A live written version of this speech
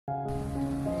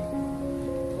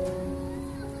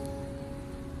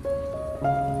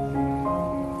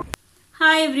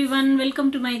Hi everyone, welcome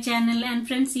to my channel and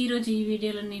friends. ఈ రోజు ఈ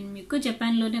వీడియోలో నేను మీకు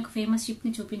జపాన్ లోని ఒక ఫేమస్ షిప్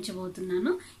ని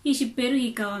చూపించబోతున్నాను. ఈ షిప్ పేరు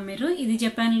హికావా మారు. ఇది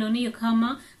జపాన్ లోని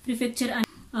యోకోహామా ప్రిఫెక్చర్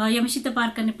యమషిత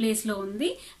పార్క్ అనే ప్లేస్ లో ఉంది.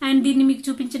 అండ్ దీన్ని మీకు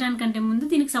చూపించడానికంటే ముందు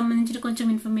దీనికి సంబంధించిన కొంచెం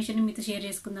ఇన్ఫర్మేషన్ మీతో షేర్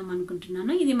చేసుకుందాం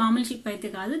అనుకుంటున్నాను. ఇది మామూలు షిప్ అయితే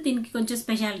కాదు, దీనికి కొంచెం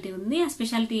స్పెషాలిటీ ఉంది. ఆ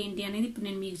స్పెషాలిటీ ఏంటి అనేది ఇప్పుడు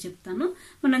నేను మీకు చెప్తాను.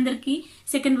 మనందరికీ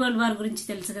సెకండ్ వరల్డ్ వార్ గురించి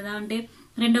తెలుసు కదా, అంటే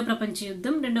రెండో ప్రపంచ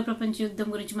యుద్ధం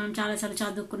గురించి మనం చాలాసార్లు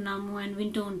చదువుకున్నాము అండ్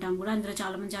వింటూ ఉంటాం కూడా. అందులో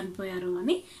చాలా మంది చనిపోయారు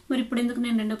అని. మరి ఇప్పుడు ఎందుకు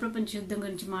నేను రెండో ప్రపంచ యుద్ధం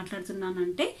గురించి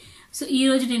మాట్లాడుతున్నానంటే, సో ఈ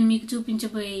రోజు నేను మీకు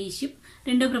చూపించబోయే ఈ షిప్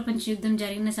రెండో ప్రపంచ యుద్ధం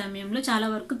జరిగిన సమయంలో చాలా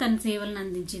వరకు తన సేవలను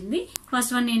అందించింది.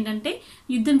 ఫస్ట్ వన్ ఏంటంటే,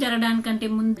 యుద్ధం జరగడానికంటే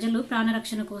ముందు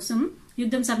ప్రాణరక్షణ కోసం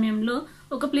యుద్ధం సమయంలో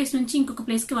ఒక ప్లేస్ నుంచి ఇంకొక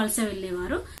ప్లేస్ కి వలస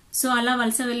వెళ్లేవారు. సో అలా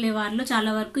వలస వెళ్లే వారిలో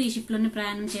చాలా వరకు ఈ షిప్ లోనే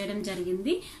ప్రయాణం చేయడం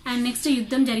జరిగింది. అండ్ నెక్స్ట్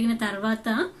యుద్ధం జరిగిన తర్వాత,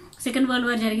 సెకండ్ వరల్డ్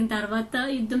వార్ జరిగిన తర్వాత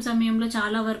యుద్ధం సమయంలో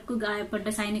చాలా వరకు గాయపడ్డ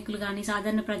సైనికులు గాని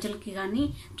సాధారణ ప్రజలకి గాని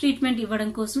ట్రీట్మెంట్ ఇవ్వడం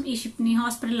కోసం ఈ షిప్ ని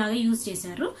హాస్పిటల్ లాగా యూజ్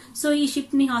చేశారు. సో ఈ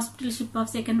షిప్ ని hospital ship of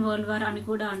second world war అని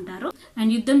కూడా అంటారు.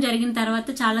 అండ్ యుద్ధం జరిగిన తర్వాత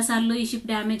చాలా సార్లు ఈ షిప్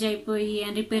డ్యామేజ్ అయిపోయి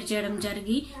అండ్ రిపేర్ చేయడం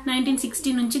జరిగి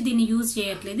 1960 నుంచి దీన్ని యూజ్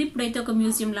చేయట్లేదు. ఇప్పుడైతే ఒక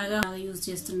మ్యూజియం లాగా యూజ్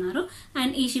చేస్తున్నారు.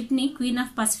 అండ్ ఈ షిప్ ని క్వీన్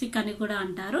ఆఫ్ పసిఫిక్ అని కూడా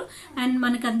అంటారు. అండ్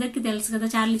మనకు అందరికి తెలుసు కదా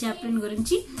చార్లీ చాప్లిన్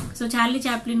గురించి. సో చార్లీ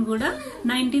చాప్లిన్ కూడా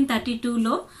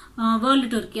 1932లో వరల్డ్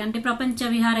టూర్ కి, అంటే ప్రపంచ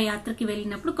విహార యాత్రకి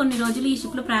వెళ్ళినప్పుడు కొన్ని రోజులు ఈ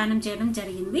షిప్ లో ప్రయాణం చేయడం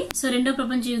జరిగింది. సో రెండో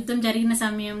ప్రపంచ యుద్ధం జరిగిన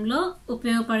సమయంలో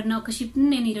ఉపయోగపడిన ఒక షిప్ ని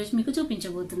నేను ఈ రోజు మీకు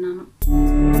చూపించబోతున్నాను.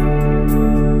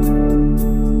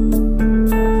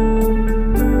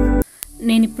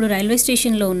 నేను ఇప్పుడు రైల్వే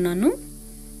స్టేషన్ లో ఉన్నాను.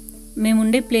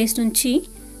 మేముండే ప్లేస్ నుంచి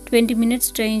 20 మినిట్స్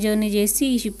ట్రైన్ జర్నీ చేసి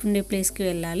ఈ షిప్ ఉండే ప్లేస్ కి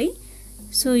వెళ్ళాలి.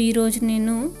 సో ఈ రోజు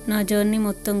నేను నా జర్నీ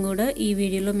మొత్తం కూడా ఈ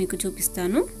వీడియోలో మీకు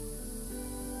చూపిస్తాను.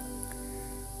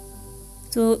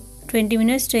 సో 20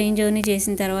 మినిట్స్ ట్రైన్ జర్నీ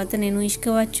చేసిన తర్వాత నేను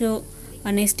ఇషికావాచో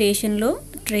అనే స్టేషన్లో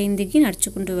ట్రైన్ దిగి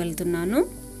నడుచుకుంటూ వెళ్తున్నాను.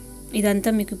 ఇదంతా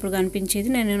మీకు ఇప్పుడు కనిపించేది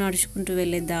నేను నడుచుకుంటూ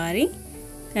వెళ్ళే దారి.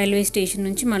 రైల్వే స్టేషన్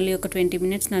నుంచి మళ్ళీ ఒక 20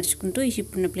 మినిట్స్ నడుచుకుంటూ ఈ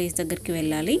షిప్ ఉన్న ప్లేస్ దగ్గరికి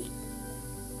వెళ్ళాలి.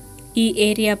 ఈ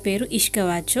ఏరియా పేరు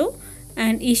ఇషికావాచో.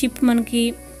 అండ్ ఈ షిప్ మనకి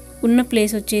ఉన్న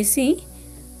ప్లేస్ వచ్చేసి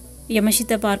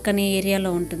యమషిత పార్క్ అనే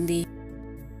ఏరియాలో ఉంటుంది.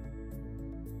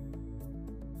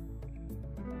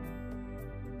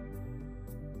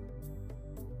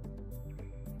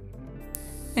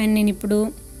 అండ్ నేను ఇప్పుడు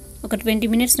ఒక 20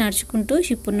 మినిట్స్ నడుచుకుంటూ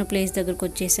షిప్ ఉన్న ప్లేస్ దగ్గరకు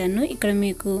వచ్చేసాను. ఇక్కడ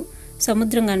మీకు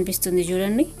సముద్రం కనిపిస్తుంది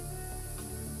చూడండి.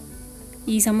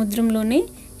 ఈ సముద్రంలోనే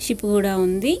షిప్ కూడా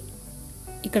ఉంది.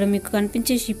 ఇక్కడ మీకు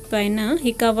కనిపించే షిప్ పైన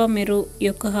హికావా మారు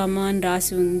yokohama అని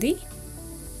రాసి ఉంది.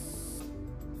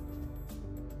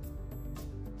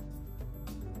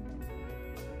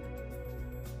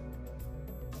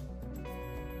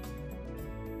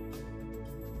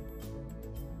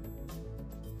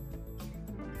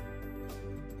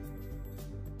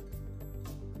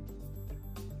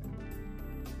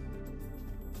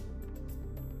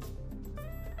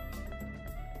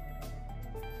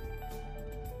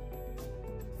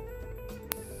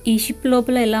 ఈ షిప్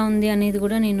లోపల ఎలా ఉంది అనేది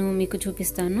కూడా నేను మీకు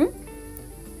చూపిస్తాను.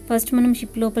 ఫస్ట్ మనం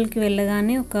షిప్ లోపలికి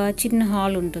వెళ్ళగానే ఒక చిన్న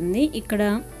హాల్ ఉంటుంది. ఇక్కడ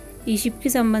ఈ షిప్కి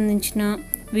సంబంధించిన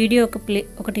వీడియో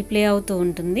ఒకటి ప్లే అవుతూ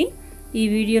ఉంటుంది. ఈ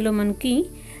వీడియోలో మనకి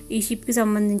ఈ షిప్కి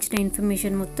సంబంధించిన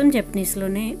ఇన్ఫర్మేషన్ మొత్తం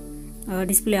జపనీస్లోనే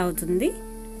డిస్ప్లే అవుతుంది.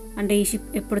 అంటే ఈ షిప్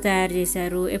ఎప్పుడు తయారు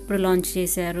చేశారు, ఎప్పుడు లాంచ్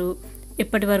చేశారు,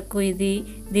 ఎప్పటి వరకు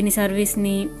దీని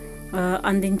సర్వీస్ని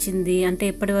అందించింది, అంటే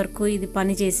ఎప్పటి వరకు ఇది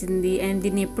పని చేసింది, అండ్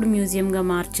దీన్ని ఎప్పుడు మ్యూజియంగా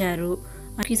మార్చారు,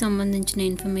 వాటికి సంబంధించిన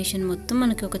ఇన్ఫర్మేషన్ మొత్తం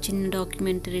మనకి ఒక చిన్న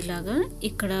డాక్యుమెంటరీ లాగా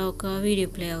ఇక్కడ ఒక వీడియో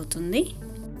ప్లే అవుతుంది.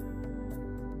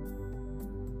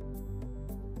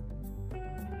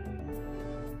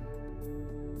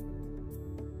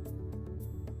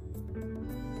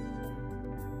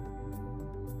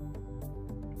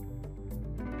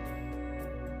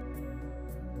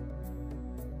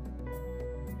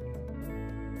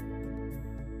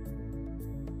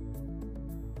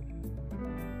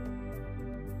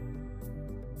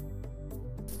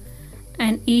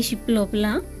 అండ్ ఈ షిప్ లోపల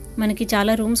మనకి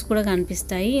చాలా రూమ్స్ కూడా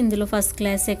కనిపిస్తాయి. ఇందులో first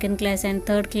class, second class and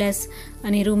third class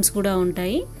అనే రూమ్స్ కూడా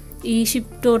ఉంటాయి. ఈ ship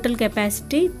total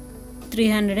capacity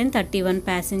 331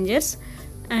 passengers.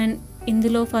 And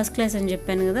ఇందులో ఫస్ట్ క్లాస్ అని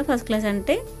చెప్పాను కదా, ఫస్ట్ క్లాస్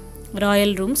అంటే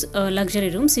రాయల్ రూమ్స్,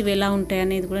 లగ్జరీ రూమ్స్. ఇవి ఎలా ఉంటాయి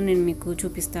అనేది కూడా నేను మీకు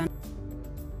చూపిస్తాను.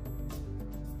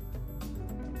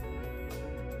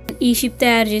 ఈ షిప్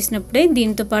తయారు చేసినప్పుడే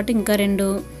దీంతో పాటు ఇంకా 2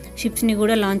 షిప్స్ని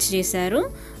కూడా లాంచ్ చేశారు.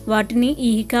 వాటిని ఈ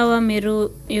హికావా మారు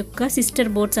యొక్క సిస్టర్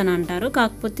బోట్స్ అని అంటారు.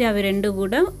 కాకపోతే అవి 2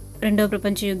 కూడా రెండవ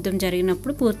ప్రపంచ యుద్ధం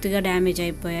జరిగినప్పుడు పూర్తిగా డ్యామేజ్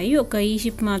అయిపోయాయి. ఒక ఈ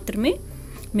షిప్ మాత్రమే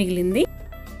మిగిలింది.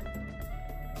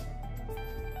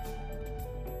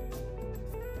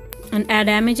 అండ్ ఆ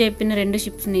డ్యామేజ్ అయిపోయిన 2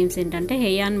 షిప్స్ నేమ్స్ ఏంటంటే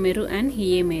హెయాన్ మెరు అండ్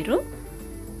హియే మెరు.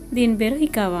 దీని పేరు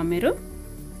హికావా మెరు.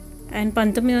 అండ్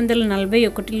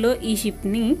 1941లో ఈ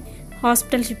షిప్ని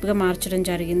హాస్పిటల్ షిప్గా మార్చడం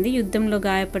జరిగింది. యుద్ధంలో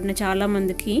గాయపడిన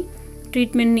చాలామందికి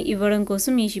ట్రీట్మెంట్ని ఇవ్వడం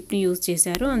కోసం ఈ షిప్ని యూజ్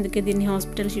చేశారు. అందుకే దీన్ని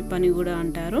హాస్పిటల్ షిప్ అని కూడా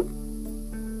అంటారు.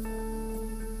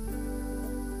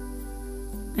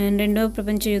 అండ్ 2వ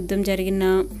ప్రపంచ యుద్ధం జరిగిన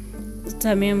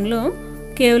సమయంలో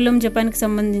కేవలం జపాన్కి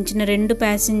సంబంధించిన 2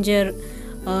 ప్యాసింజర్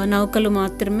నౌకలు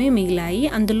మాత్రమే మిగిలాయి.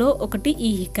 అందులో ఒకటి ఈ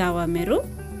హికావా మెరు.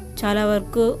 చాలా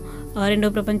వరకు 2వ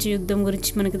ప్రపంచ యుద్ధం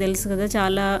గురించి మనకు తెలుసు కదా,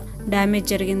 చాలా డ్యామేజ్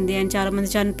జరిగింది అండ్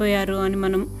చాలామంది చనిపోయారు అని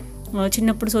మనం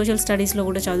చిన్నప్పుడు సోషల్ స్టడీస్లో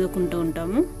కూడా చదువుకుంటూ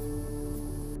ఉంటాము.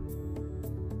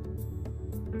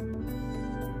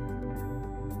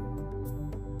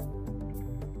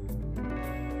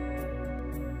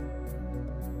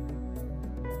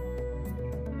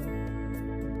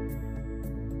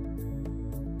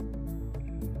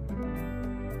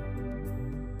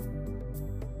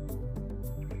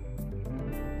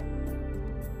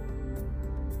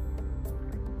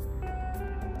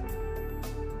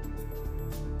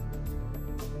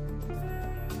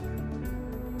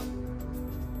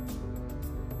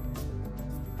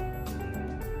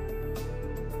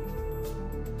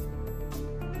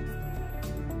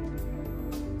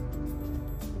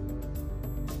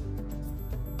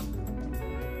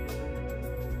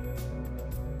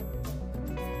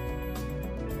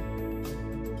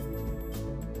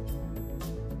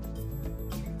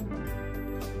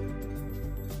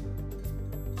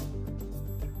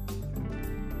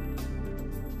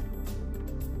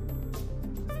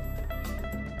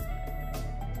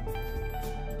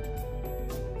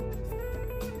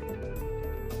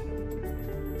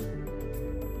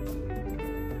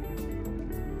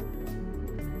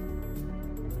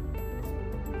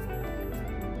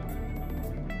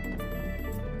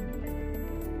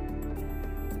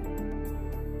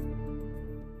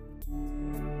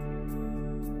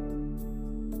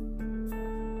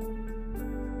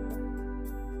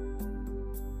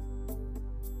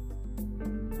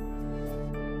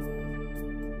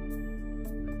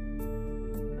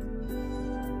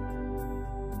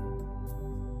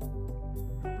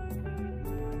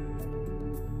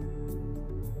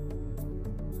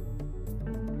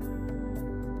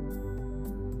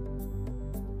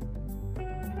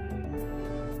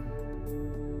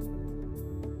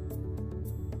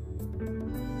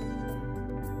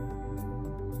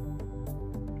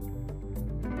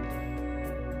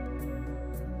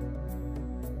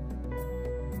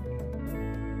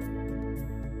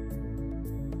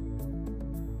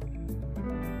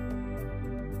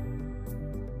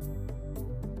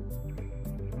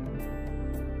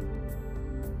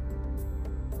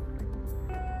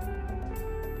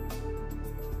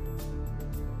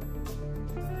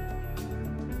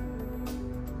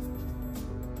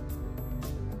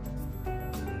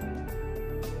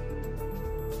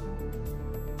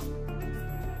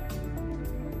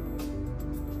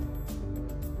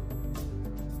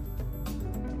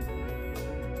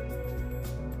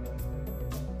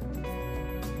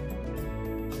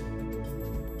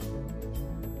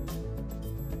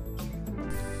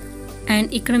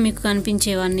 అండ్ ఇక్కడ మీకు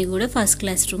కనిపించేవన్నీ కూడా ఫస్ట్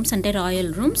క్లాస్ రూమ్స్, అంటే రాయల్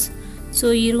రూమ్స్. సో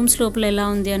ఈ రూమ్స్ లోపల ఎలా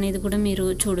ఉంది అనేది కూడా మీరు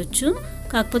చూడొచ్చు.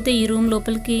 కాకపోతే ఈ రూమ్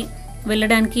లోపలికి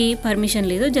వెళ్ళడానికి పర్మిషన్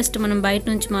లేదు, జస్ట్ మనం బయట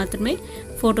నుంచి మాత్రమే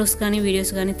ఫొటోస్ కానీ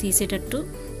వీడియోస్ కానీ తీసేటట్టు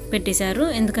పెట్టేశారు.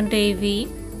 ఎందుకంటే ఇవి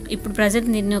ఇప్పుడు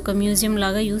ప్రజెంట్ దీన్ని ఒక మ్యూజియం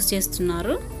లాగా యూజ్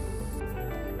చేస్తున్నారు.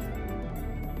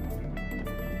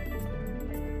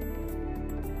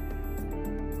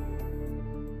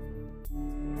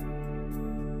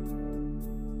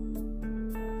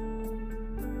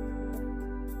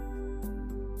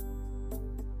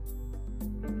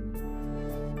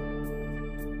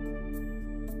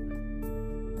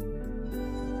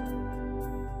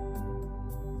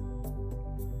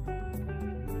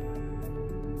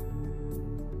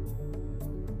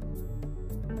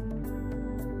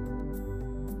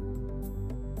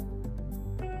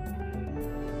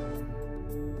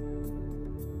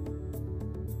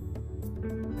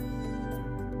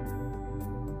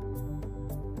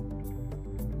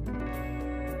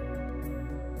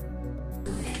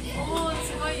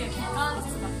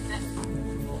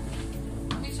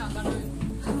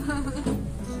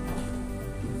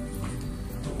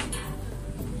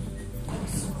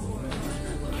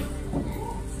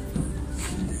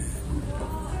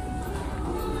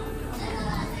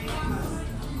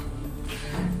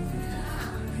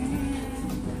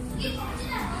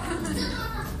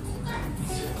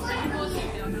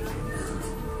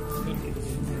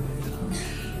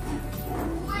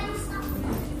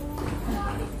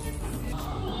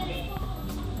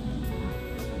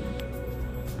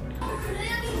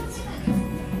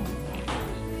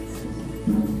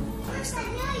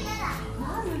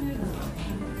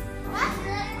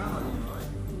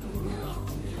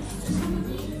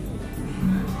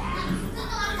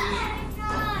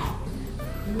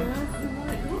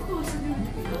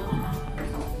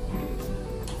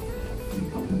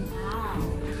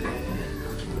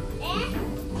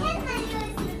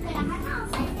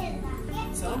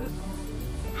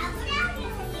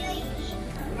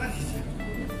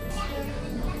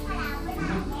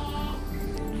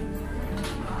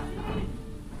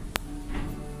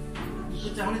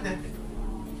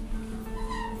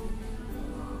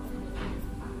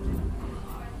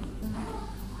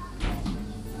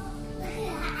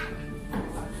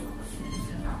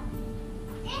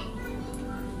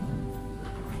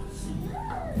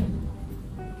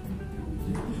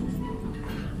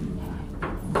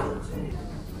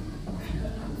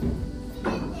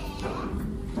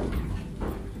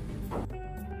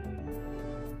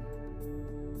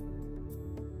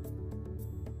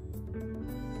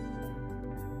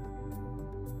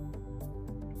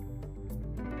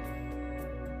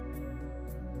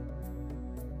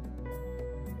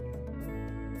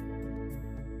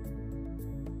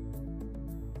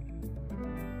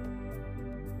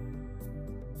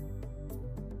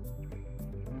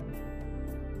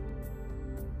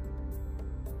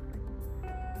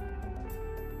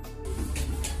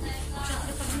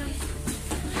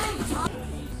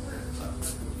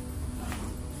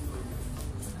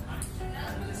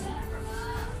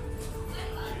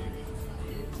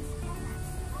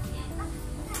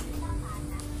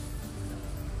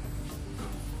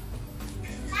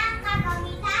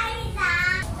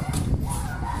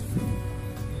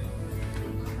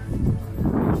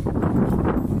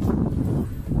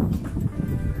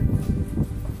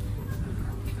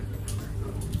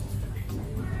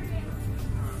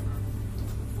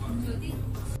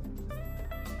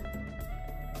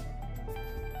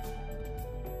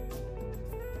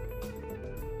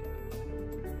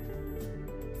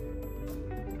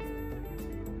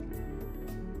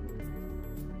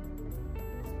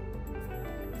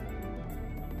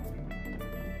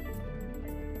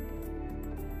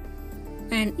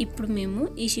 అండ్ ఇప్పుడు మేము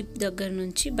ఈ షిప్ దగ్గర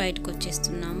నుంచి బయటకు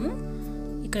వచ్చేస్తున్నాము.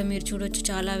 ఇక్కడ మీరు చూడొచ్చు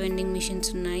చాలా వెండింగ్ మిషన్స్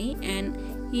ఉన్నాయి. అండ్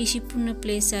ఈ షిప్ ఉన్న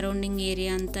ప్లేస్ సరౌండింగ్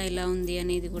ఏరియా అంతా ఎలా ఉంది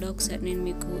అనేది కూడా ఒకసారి నేను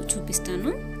మీకు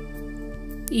చూపిస్తాను.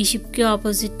 ఈ షిప్కి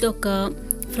ఆపోజిట్లో ఒక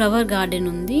ఫ్లవర్ గార్డెన్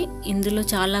ఉంది. ఇందులో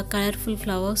చాలా కలర్ఫుల్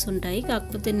ఫ్లవర్స్ ఉంటాయి.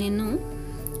 కాకపోతే నేను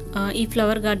ఈ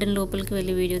ఫ్లవర్ గార్డెన్ లోపలికి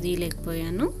వెళ్ళి వీడియో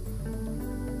తీయలేకపోయాను.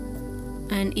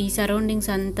 అండ్ ఈ సరౌండింగ్స్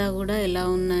అంతా కూడా ఎలా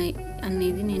ఉన్నాయి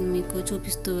అనేది నేను మీకు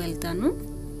చూపిస్తూ వెళ్తాను.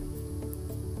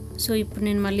 సో ఇప్పుడు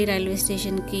నేను మళ్ళీ రైల్వే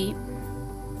స్టేషన్కి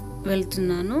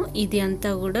వెళ్తున్నాను. ఇది అంతా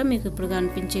కూడా మీకు ఇప్పుడు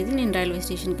కనిపించేది నేను రైల్వే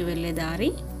స్టేషన్కి వెళ్ళే దారి.